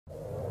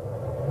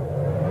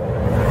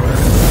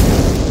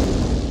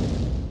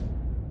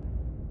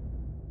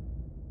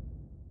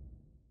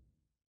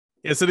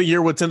Yeah, sitting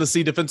here with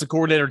Tennessee defensive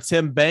coordinator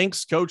Tim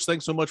Banks. Coach,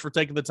 thanks so much for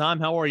taking the time.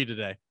 How are you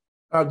today?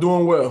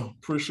 Doing well.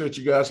 Appreciate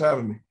you guys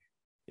having me.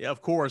 Yeah,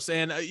 of course.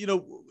 And,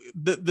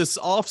 this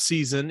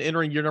offseason,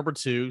 entering year number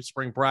 2,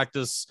 spring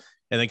practice,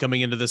 and then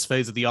coming into this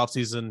phase of the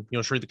offseason,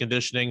 strength and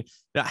conditioning.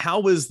 Now,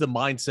 how is the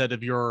mindset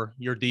of your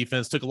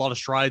defense? Took a lot of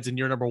strides in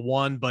year number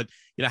 1, but,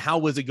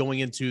 how is it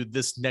going into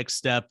this next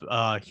step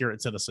here at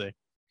Tennessee?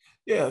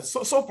 Yeah,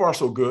 so far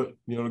so good.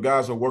 The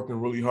guys are working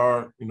really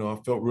hard. I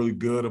felt really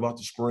good about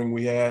the spring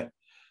we had.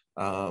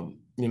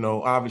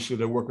 Obviously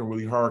they're working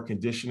really hard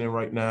conditioning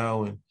right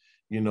now.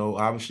 And,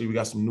 obviously we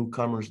got some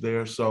newcomers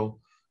there. So,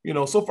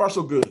 so far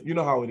so good. You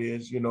know how it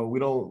is. We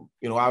don't,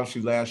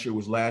 obviously last year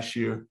was last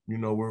year.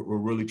 We're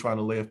really trying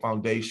to lay a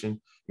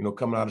foundation,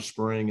 coming out of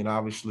spring and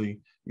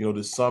obviously,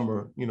 this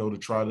summer, to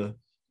try to,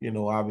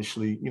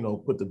 obviously,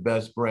 put the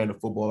best brand of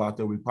football out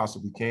there we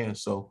possibly can.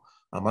 So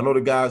I know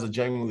the guys are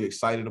genuinely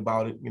excited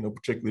about it,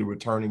 particularly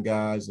returning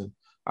guys. And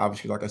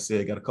obviously, like I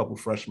said, got a couple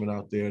freshmen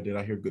out there that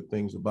I hear good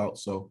things about.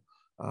 So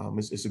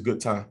it's a good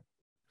time.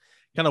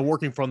 Kind of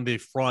working from the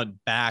front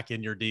back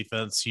in your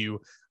defense, you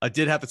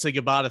did have to say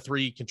goodbye to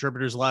 3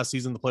 contributors last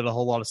season that played a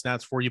whole lot of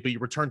snaps for you, but you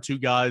returned 2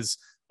 guys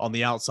on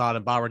the outside,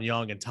 and Byron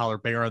Young and Tyler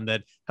Barron,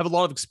 that have a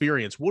lot of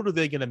experience. What are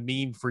they going to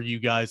mean for you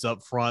guys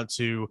up front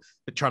to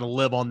try to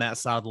live on that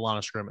side of the line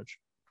of scrimmage?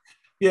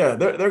 Yeah,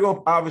 they're going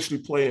to obviously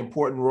play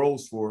important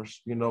roles for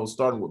us,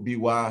 starting with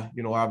BY.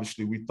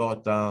 Obviously we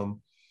thought,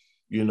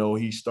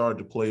 he started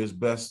to play his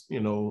best,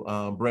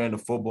 brand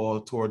of football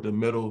toward the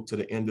middle to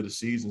the end of the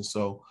season.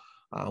 So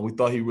we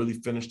thought he really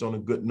finished on a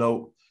good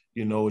note.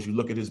 As you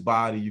look at his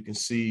body, you can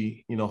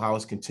see, how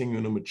it's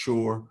continuing to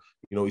mature.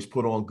 He's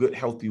put on good,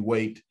 healthy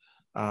weight.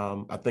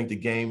 I think the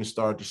game has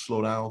started to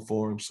slow down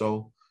for him.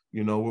 So,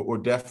 we're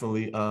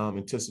definitely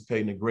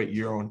anticipating a great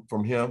year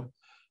from him.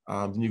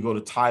 Then you go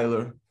to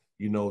Tyler.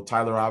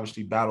 Tyler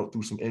obviously battled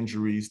through some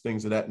injuries,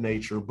 things of that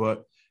nature.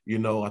 But,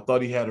 I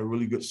thought he had a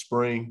really good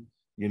spring.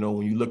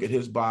 When you look at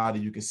his body,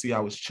 you can see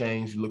how it's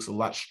changed. He looks a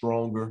lot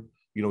stronger.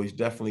 He's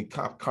definitely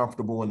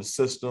comfortable in the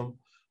system.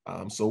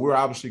 So we're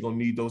obviously going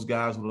to need those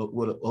guys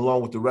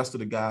along with the rest of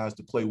the guys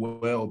to play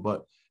well.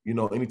 But,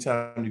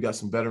 anytime you got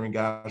some veteran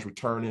guys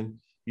returning,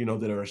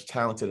 that are as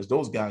talented as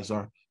those guys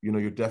are,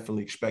 you're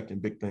definitely expecting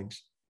big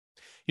things.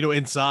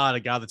 Inside, a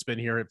guy that's been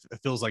here, it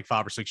feels like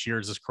 5 or 6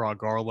 years, is Craw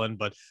Garland,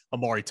 but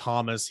Amari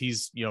Thomas,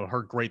 he's,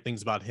 heard great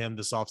things about him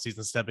this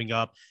offseason, stepping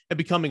up and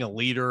becoming a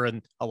leader,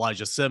 and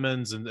Elijah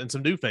Simmons and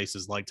some new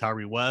faces like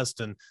Tyree West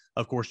and,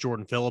 of course,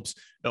 Jordan Phillips.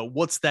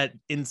 What's that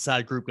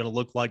inside group going to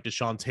look like,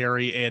 Deshaun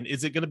Terry? And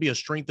is it going to be a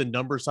strength in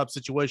numbers type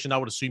situation? I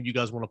would assume you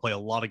guys want to play a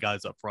lot of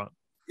guys up front.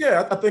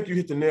 Yeah, I think you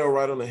hit the nail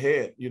right on the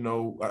head.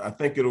 I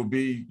think it'll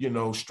be,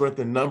 strength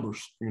in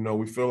numbers.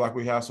 We feel like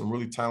we have some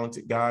really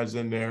talented guys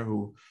in there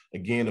who,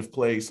 again, have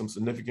played some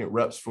significant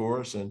reps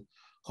for us. And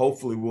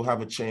hopefully we'll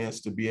have a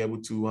chance to be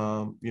able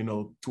to,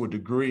 to a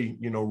degree,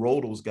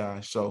 roll those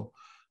guys. So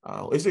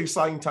it's an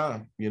exciting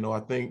time. I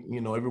think,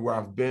 everywhere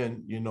I've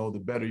been,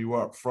 the better you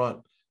are up front,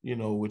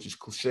 which is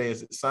cliche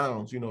as it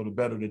sounds, the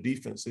better the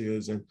defense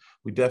is. And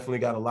we definitely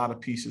got a lot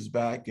of pieces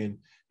back. And,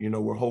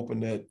 we're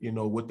hoping that,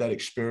 with that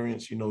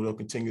experience, they'll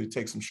continue to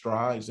take some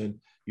strides and,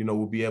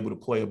 we'll be able to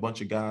play a bunch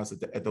of guys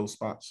at those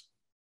spots.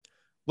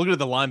 Looking at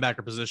the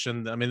linebacker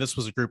position, I mean, this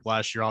was a group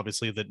last year,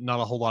 obviously, that not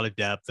a whole lot of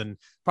depth and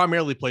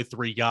primarily played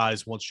 3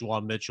 guys once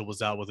Juwan Mitchell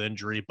was out with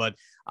injury. But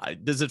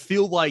does it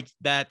feel like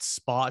that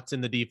spot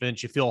in the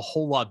defense, you feel a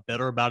whole lot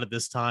better about it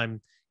this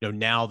time,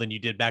 now than you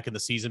did back in the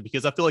season?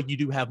 Because I feel like you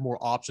do have more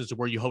options to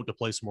where you hope to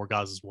play some more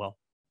guys as well.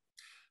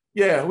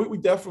 Yeah, we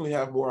definitely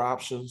have more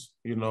options.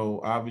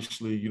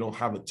 Obviously, you don't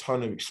have a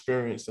ton of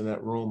experience in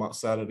that room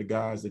outside of the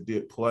guys that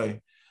did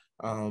play.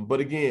 But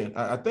again,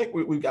 I think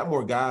we've got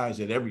more guys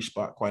at every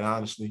spot, quite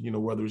honestly,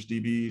 whether it's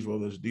DBs,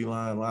 whether it's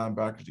D-line,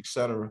 linebackers, et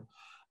cetera.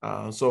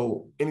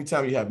 So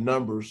anytime you have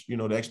numbers,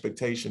 the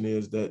expectation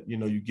is that,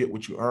 you get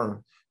what you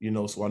earn,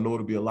 so I know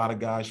it'll be a lot of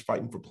guys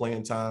fighting for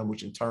playing time,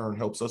 which in turn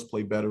helps us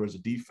play better as a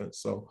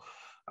defense. So,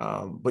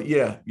 but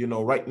yeah,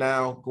 right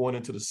now going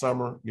into the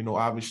summer,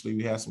 obviously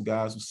we had some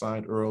guys who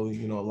signed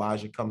early,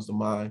 Elijah comes to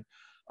mind,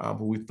 but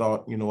we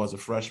thought, as a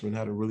freshman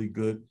had a really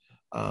good,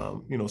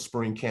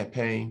 spring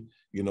campaign.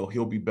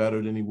 He'll be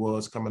better than he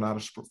was coming out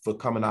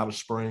of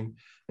spring.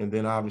 And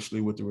then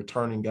obviously with the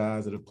returning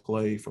guys that have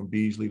played from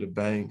Beasley to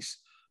Banks,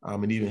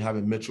 and even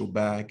having Mitchell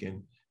back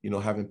and,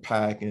 having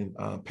Pack and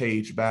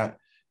Page back,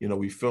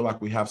 we feel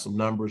like we have some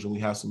numbers and we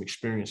have some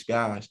experienced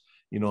guys,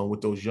 and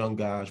with those young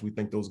guys, we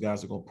think those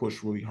guys are going to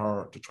push really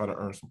hard to try to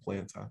earn some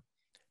playing time.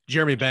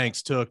 Jeremy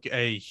Banks took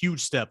a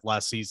huge step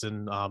last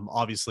season.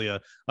 Obviously an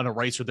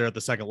eraser there at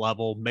the second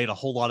level, made a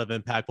whole lot of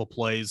impactful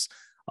plays,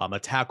 a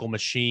tackle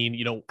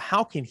machine.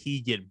 How can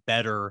he get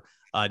better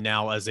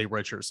now as a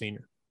redshirt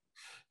senior?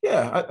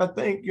 Yeah, I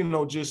think,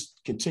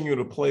 just continue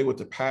to play with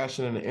the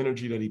passion and the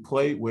energy that he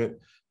played with,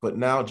 but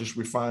now just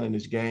refining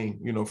his game,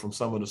 from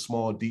some of the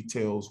small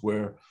details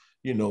where,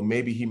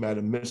 maybe he might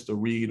have missed a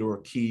read or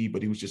a key,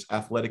 but he was just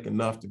athletic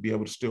enough to be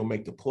able to still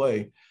make the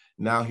play.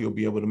 now he'll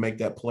be able to make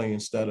that play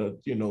instead of,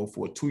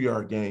 for a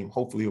 2-yard game.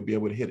 Hopefully he'll be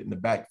able to hit it in the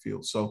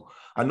backfield. So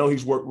I know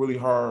he's worked really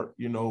hard,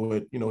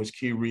 at, his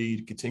key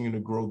read, continuing to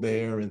grow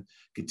there and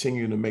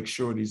continuing to make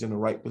sure that he's in the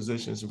right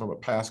positions and from a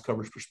pass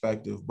coverage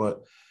perspective.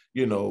 But,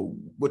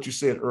 what you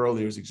said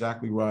earlier is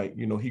exactly right.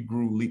 He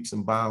grew leaps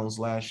and bounds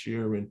last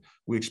year, and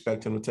we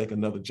expect him to take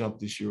another jump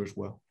this year as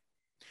well.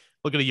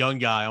 Look at a young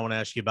guy I want to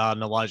ask you about,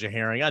 and Elijah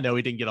Herring. I know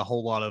he didn't get a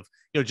whole lot of,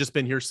 just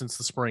been here since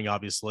the spring,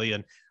 obviously,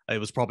 and it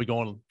was probably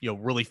going,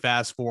 really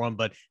fast for him.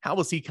 But how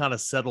was he kind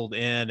of settled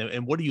in,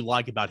 and what do you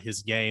like about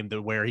his game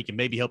that where he can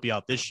maybe help you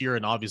out this year?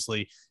 And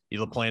obviously,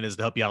 the plan is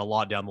to help you out a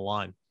lot down the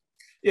line.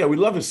 Yeah, we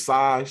love his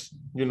size,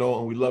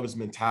 and we love his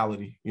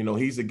mentality.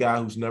 He's a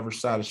guy who's never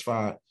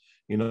satisfied.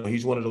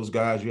 He's one of those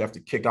guys you have to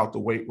kick out the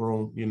weight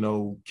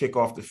room, kick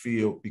off the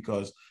field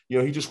because,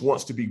 he just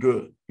wants to be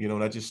good.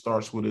 That just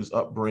starts with his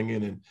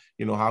upbringing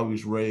and, how he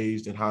was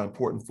raised and how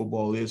important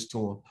football is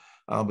to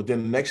him. But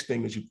then the next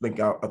thing that you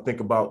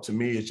think about to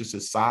me is just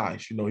his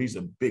size. He's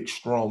a big,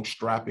 strong,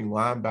 strapping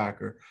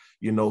linebacker,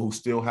 who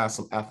still has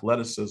some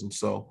athleticism.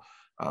 So,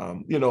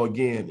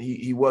 again,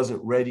 he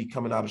wasn't ready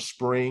coming out of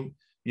spring,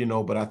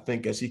 but I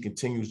think as he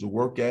continues to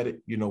work at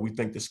it, we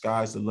think the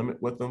sky's the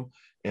limit with him.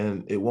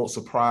 And it won't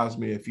surprise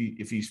me if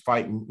he's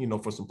fighting,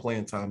 for some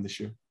playing time this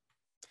year.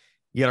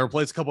 You got to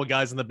replace a couple of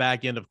guys in the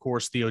back end. Of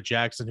course, Theo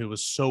Jackson, who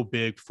was so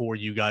big for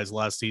you guys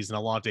last season,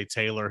 Alontae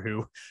Taylor,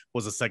 who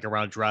was a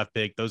second-round draft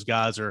pick. Those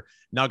guys are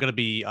not going to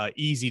be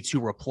easy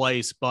to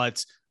replace.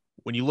 But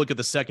when you look at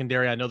the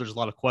secondary, I know there's a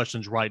lot of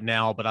questions right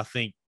now, but I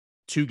think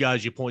two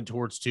guys you point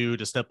towards to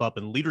step up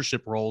in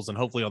leadership roles and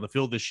hopefully on the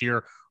field this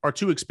year are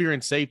two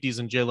experienced safeties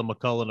in Jalen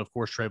McCullough and, of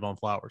course, Trayvon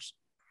Flowers.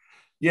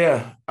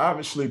 Yeah,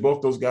 obviously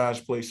both those guys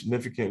played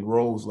significant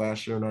roles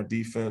last year in our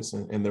defense,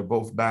 and they're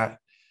both back.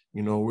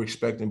 We're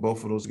expecting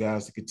both of those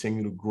guys to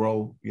continue to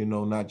grow,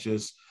 not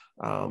just,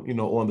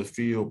 on the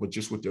field, but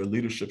just with their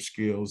leadership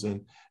skills.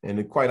 And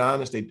to quite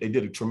honest, they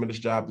did a tremendous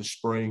job this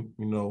spring.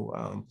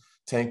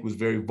 Tank was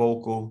very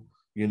vocal.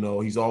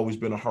 He's always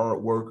been a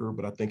hard worker,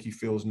 but I think he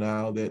feels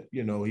now that,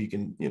 he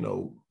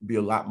can, be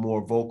a lot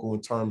more vocal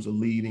in terms of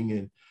leading.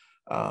 And,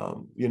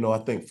 I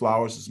think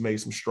Flowers has made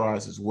some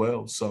strides as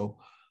well. So,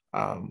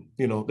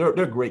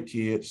 they're great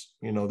kids.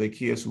 They're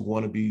kids who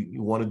want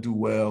to do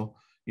well,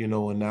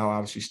 and now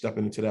obviously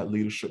stepping into that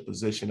leadership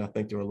position, I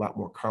think they're a lot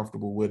more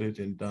comfortable with it.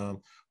 And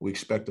we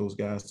expect those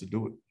guys to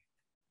do it.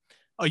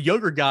 A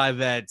younger guy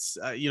that,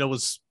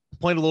 was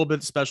playing a little bit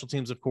of special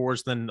teams, of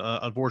course, then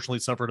unfortunately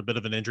suffered a bit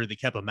of an injury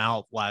that kept him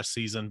out last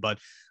season. But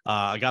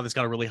a guy that's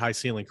got a really high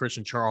ceiling,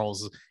 Christian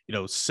Charles,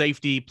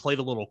 safety, played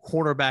a little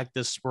cornerback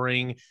this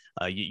spring.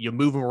 You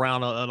move him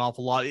around an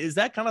awful lot. Is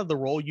that kind of the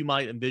role you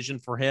might envision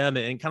for him?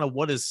 And kind of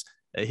what is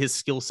his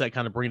skill set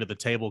kind of bring to the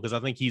table? Because I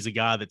think he's a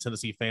guy that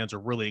Tennessee fans are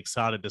really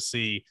excited to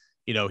see,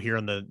 here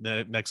in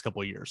the next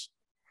couple of years.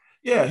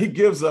 Yeah, he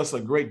gives us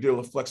a great deal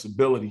of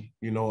flexibility.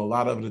 A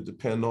lot of it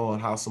depends on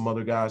how some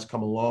other guys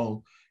come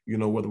along,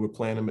 whether we're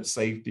playing him at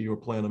safety or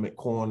playing him at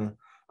corner.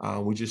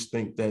 We just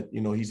think that,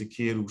 he's a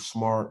kid who's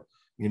smart,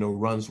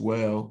 runs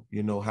well,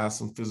 has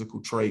some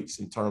physical traits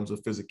in terms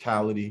of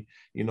physicality,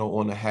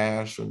 on the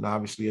hash and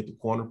obviously at the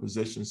corner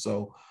position.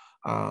 So,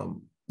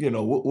 we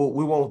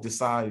won't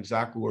decide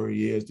exactly where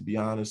he is, to be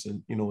honest,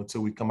 and,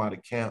 until we come out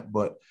of camp.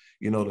 But,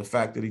 the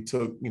fact that he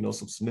took,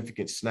 some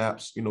significant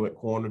snaps, at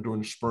corner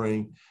during the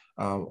spring,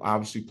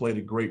 obviously played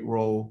a great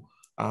role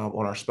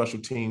on our special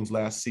teams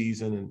last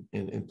season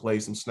and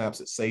played some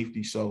snaps at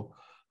safety. So,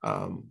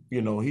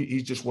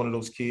 he's just one of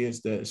those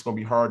kids that it's going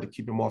to be hard to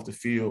keep him off the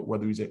field,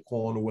 whether he's at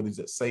corner or whether he's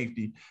at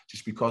safety,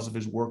 just because of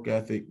his work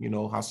ethic,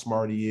 how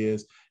smart he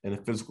is and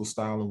the physical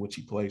style in which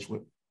he plays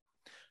with.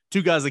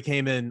 Two guys that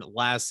came in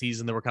last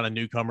season that were kind of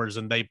newcomers,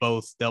 and they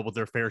both dealt with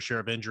their fair share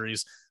of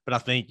injuries. But I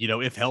think,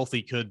 if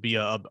healthy, could be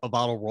a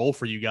vital role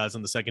for you guys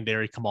in the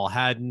secondary. Kamal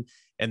Haddon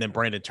and then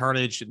Brandon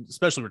Turnage,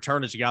 especially with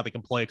Turnage, a guy that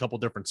can play a couple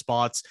different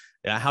spots.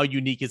 How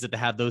unique is it to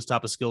have those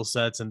type of skill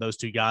sets and those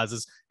two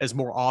guys as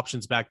more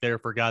options back there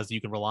for guys that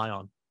you can rely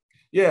on?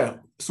 Yeah,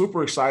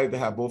 super excited to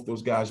have both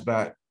those guys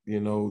back.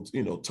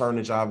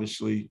 Turnage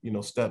obviously,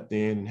 stepped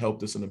in and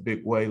helped us in a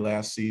big way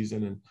last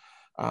season. And,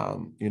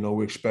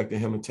 we're expecting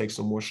him to take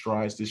some more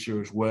strides this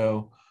year as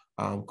well.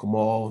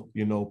 Kamal,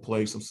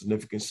 played some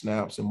significant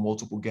snaps in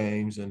multiple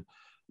games, and,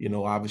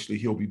 obviously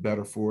he'll be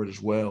better for it as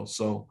well.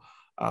 So,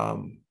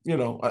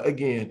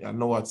 again, I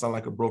know I sound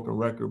like a broken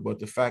record, but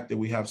the fact that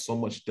we have so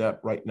much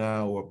depth right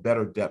now, or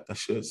better depth, I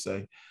should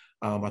say,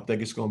 I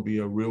think it's going to be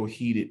a real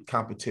heated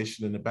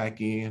competition in the back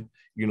end,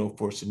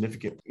 for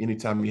significant.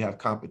 Anytime we have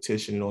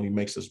competition, it only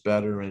makes us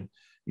better. And,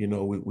 we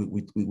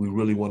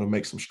really want to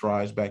make some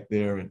strides back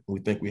there. And we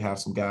think we have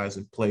some guys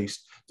in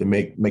place to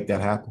make that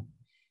happen.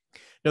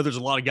 There's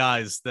a lot of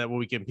guys that will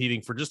be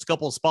competing for just a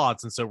couple of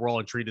spots. And so we're all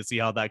intrigued to see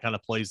how that kind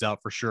of plays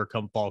out for sure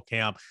come fall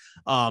camp.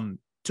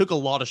 Took a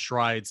lot of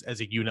strides as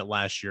a unit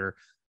last year,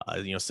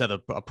 set a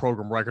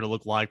program record, it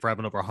looked like, for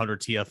having over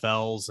 100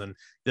 TFLs, and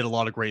did a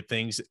lot of great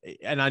things.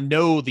 And I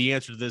know the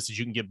answer to this is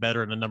you can get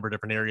better in a number of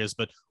different areas,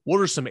 but what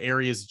are some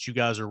areas that you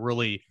guys are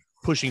really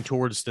pushing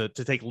towards to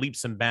take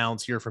leaps and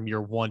bounds here from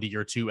year 1 to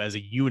year 2 as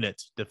a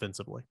unit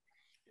defensively?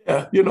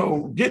 Yeah,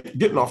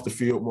 getting off the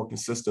field more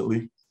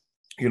consistently,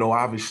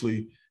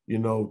 obviously,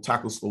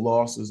 tackles for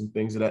losses and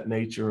things of that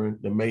nature. And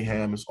the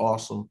mayhem is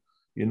awesome,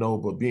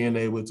 but being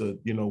able to,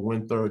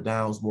 win third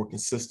downs more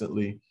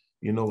consistently,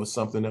 is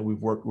something that we've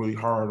worked really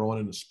hard on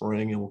in the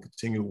spring and we'll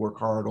continue to work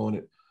hard on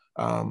it,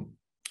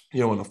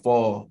 in the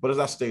fall. But as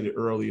I stated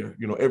earlier,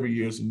 every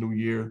year is a new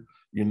year,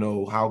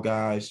 how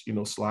guys,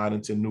 slide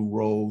into new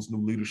roles,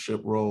 new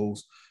leadership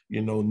roles,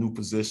 new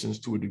positions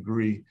to a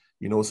degree,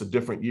 it's a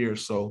different year.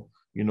 So,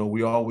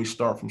 we always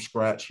start from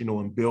scratch,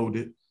 and build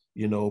it,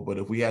 but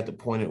if we had to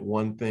point at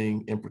one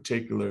thing in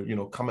particular,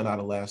 coming out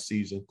of last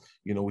season,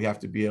 we have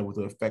to be able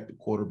to affect the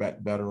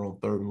quarterback better on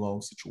third and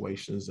long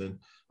situations. And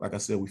like I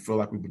said, we feel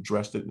like we've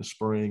addressed it in the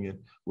spring and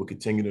we'll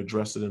continue to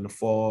address it in the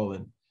fall.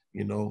 And,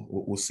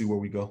 we'll see where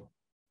we go.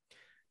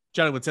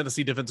 Johnny, with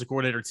Tennessee defensive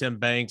coordinator Tim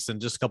Banks, and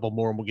just a couple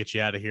more and we'll get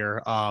you out of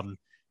here.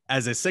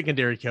 As a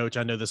secondary coach,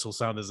 I know this will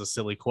sound as a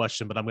silly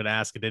question, but I'm going to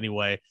ask it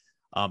anyway.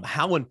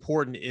 How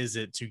important is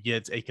it to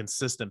get a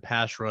consistent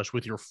pass rush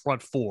with your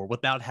front four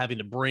without having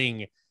to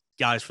bring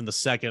guys from the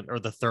second or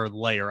the third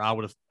layer? I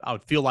would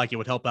feel like it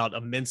would help out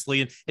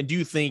immensely. And do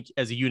you think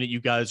as a unit, you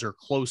guys are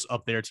close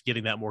up there to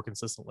getting that more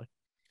consistently?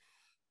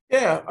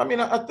 Yeah, I mean,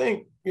 I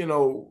think,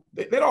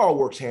 it all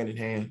works hand in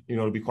hand,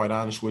 to be quite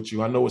honest with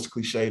you. I know it's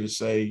cliche to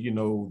say,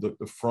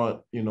 the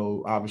front,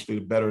 obviously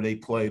the better they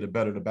play, the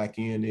better the back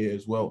end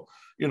is. Well,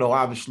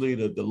 obviously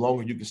the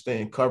longer you can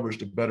stay in coverage,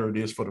 the better it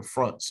is for the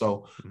front.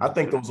 So I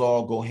think those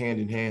all go hand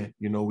in hand.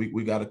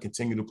 We got to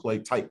continue to play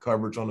tight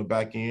coverage on the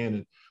back end,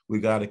 and we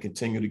got to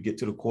continue to get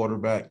to the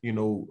quarterback, in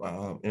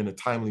a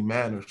timely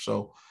manner.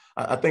 So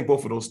I think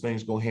both of those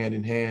things go hand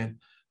in hand.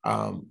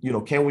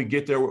 Can we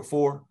get there with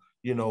four?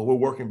 We're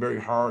working very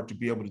hard to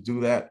be able to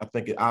do that. I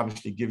think it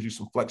obviously gives you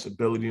some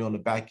flexibility on the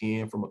back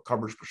end from a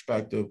coverage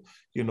perspective,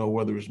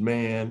 whether it's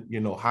man,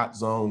 hot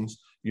zones,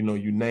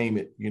 you name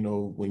it,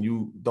 when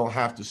you don't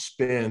have to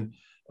spin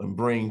and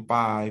bring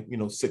 5,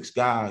 6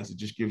 guys, it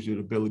just gives you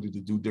the ability to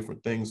do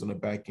different things on the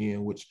back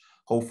end, which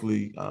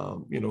hopefully,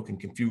 can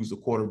confuse the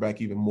quarterback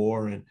even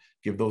more and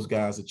give those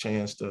guys a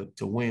chance to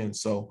win.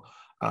 So,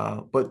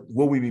 but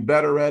will we be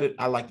better at it?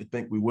 I like to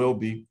think we will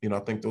be. I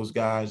think those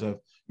guys have,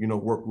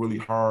 worked really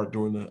hard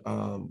during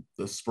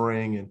the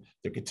spring, and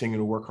they're continuing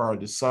to work hard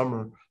this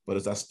summer. But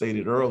as I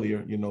stated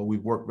earlier,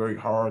 we've worked very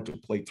hard to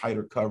play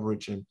tighter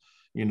coverage and,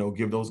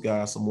 give those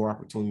guys some more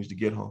opportunities to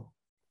get home.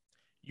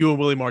 You and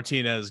Willie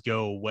Martinez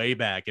go way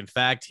back. In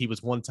fact, he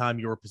was one time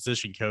your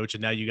position coach,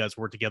 and now you guys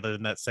work together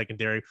in that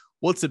secondary.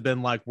 What's it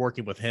been like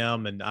working with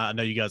him? And I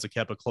know you guys have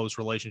kept a close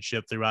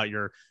relationship throughout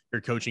your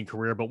coaching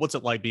career, but what's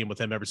it like being with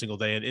him every single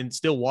day and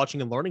still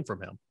watching and learning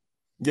from him?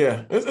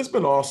 Yeah, it's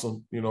been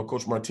awesome.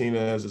 Coach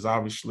Martinez has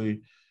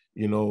obviously,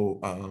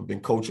 been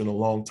coaching a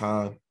long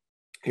time,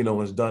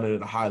 has done it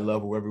at a high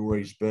level everywhere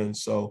he's been.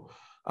 So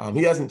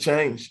he hasn't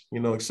changed,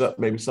 except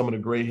maybe some of the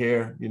gray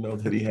hair,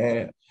 that he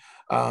had.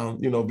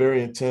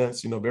 Very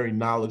intense, very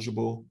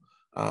knowledgeable.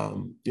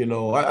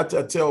 I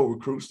tell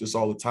recruits this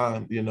all the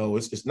time,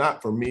 it's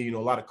not for me. A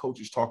lot of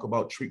coaches talk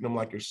about treating them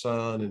like your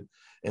son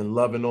and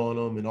loving on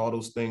them and all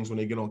those things when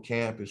they get on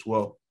campus.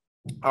 Well,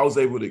 I was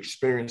able to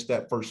experience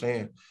that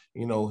firsthand.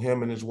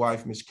 Him and his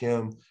wife, Miss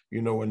Kim,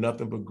 were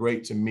nothing but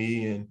great to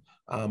me and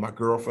my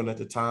girlfriend at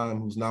the time,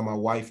 who's now my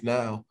wife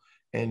now.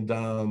 And,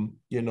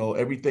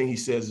 everything he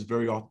says is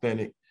very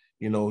authentic.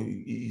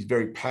 He's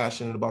very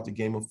passionate about the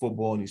game of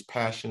football, and he's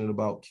passionate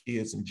about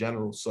kids in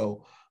general.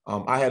 So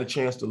I had a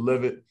chance to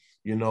live it,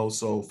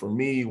 so for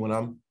me, when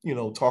I'm,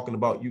 talking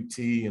about UT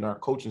and our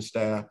coaching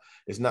staff,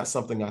 it's not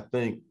something I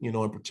think,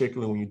 in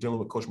particular when you're dealing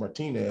with Coach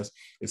Martinez,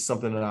 it's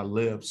something that I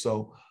live.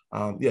 So,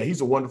 yeah,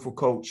 he's a wonderful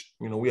coach.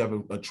 We have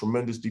a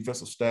tremendous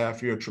defensive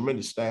staff here, a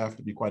tremendous staff,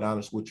 to be quite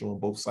honest with you, on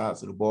both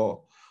sides of the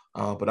ball.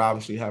 But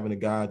obviously having a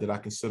guy that I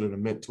considered a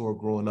mentor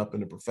growing up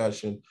in the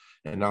profession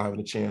and now having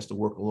a chance to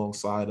work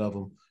alongside of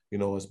him,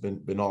 has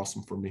been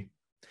awesome for me.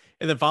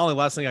 And then finally,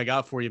 last thing I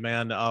got for you,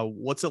 man,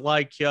 what's it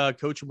like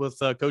coaching with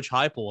Coach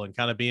Heupel and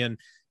kind of being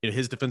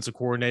his defensive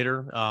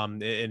coordinator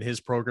in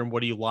his program?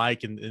 What do you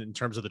like in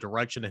terms of the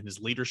direction and his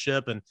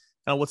leadership? And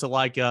kind of what's it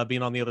like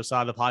being on the other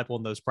side of Heupel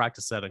in those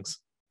practice settings?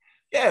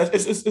 Yeah,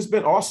 it's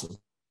been awesome.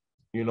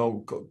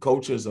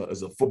 Coach is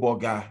a football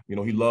guy.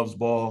 He loves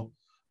ball.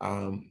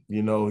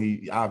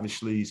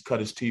 He's cut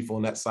his teeth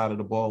on that side of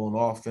the ball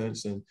on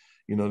offense. And,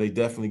 they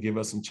definitely give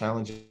us some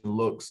challenging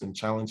looks and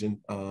challenging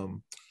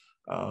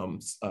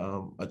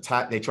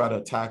attack. They try to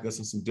attack us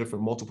in some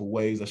different multiple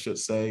ways, I should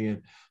say.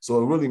 And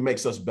so it really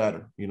makes us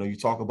better. You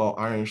talk about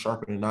iron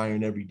sharpening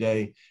iron every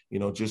day,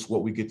 just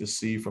what we get to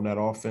see from that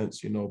offense,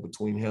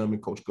 between him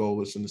and Coach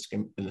Golis and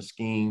the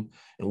scheme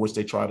in which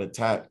they try to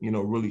attack,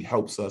 really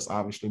helps us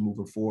obviously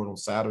moving forward on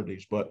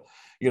Saturdays. But,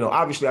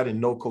 obviously I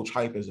didn't know Coach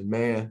Hype as a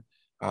man,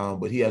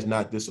 but he has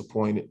not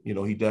disappointed.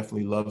 He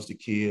definitely loves the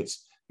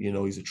kids.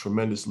 He's a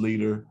tremendous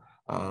leader.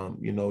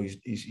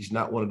 He's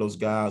not one of those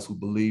guys who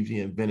believed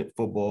he invented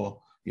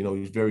football.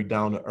 He's very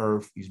down to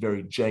earth. He's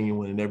very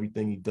genuine in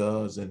everything he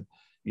does. And,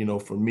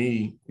 for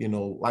me,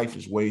 life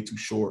is way too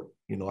short.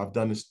 I've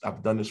done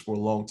this for a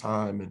long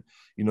time. And,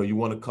 you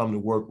want to come to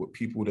work with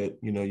people that,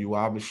 you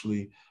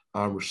obviously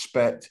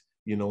respect,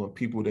 and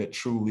people that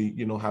truly,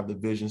 have the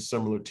vision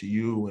similar to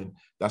you. And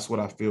that's what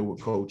I feel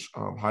with Coach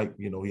Hype.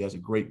 He has a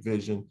great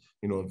vision,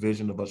 a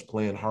vision of us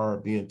playing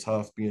hard, being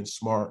tough, being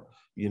smart,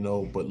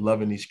 but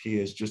loving these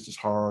kids just as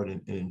hard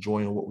and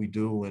enjoying what we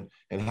do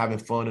and having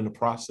fun in the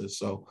process.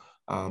 So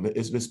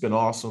it's been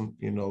awesome.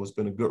 It's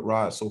been a good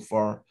ride so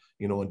far,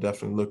 and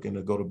definitely looking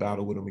to go to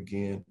battle with them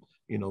again.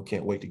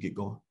 Can't wait to get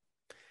going.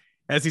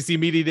 SEC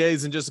Media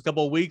Days in just a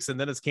couple of weeks, and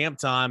then it's camp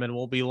time, and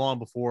won't be long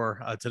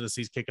before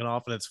Tennessee's kicking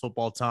off, and it's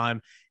football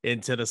time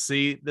in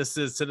Tennessee. This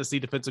is Tennessee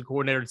defensive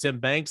coordinator Tim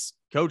Banks.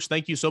 Coach,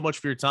 thank you so much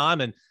for your time,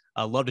 and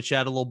I'd love to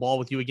chat a little ball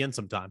with you again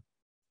sometime.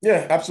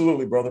 Yeah,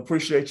 absolutely, brother.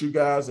 Appreciate you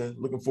guys, and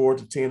looking forward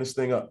to teeing this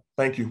thing up.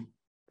 Thank you.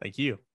 Thank you.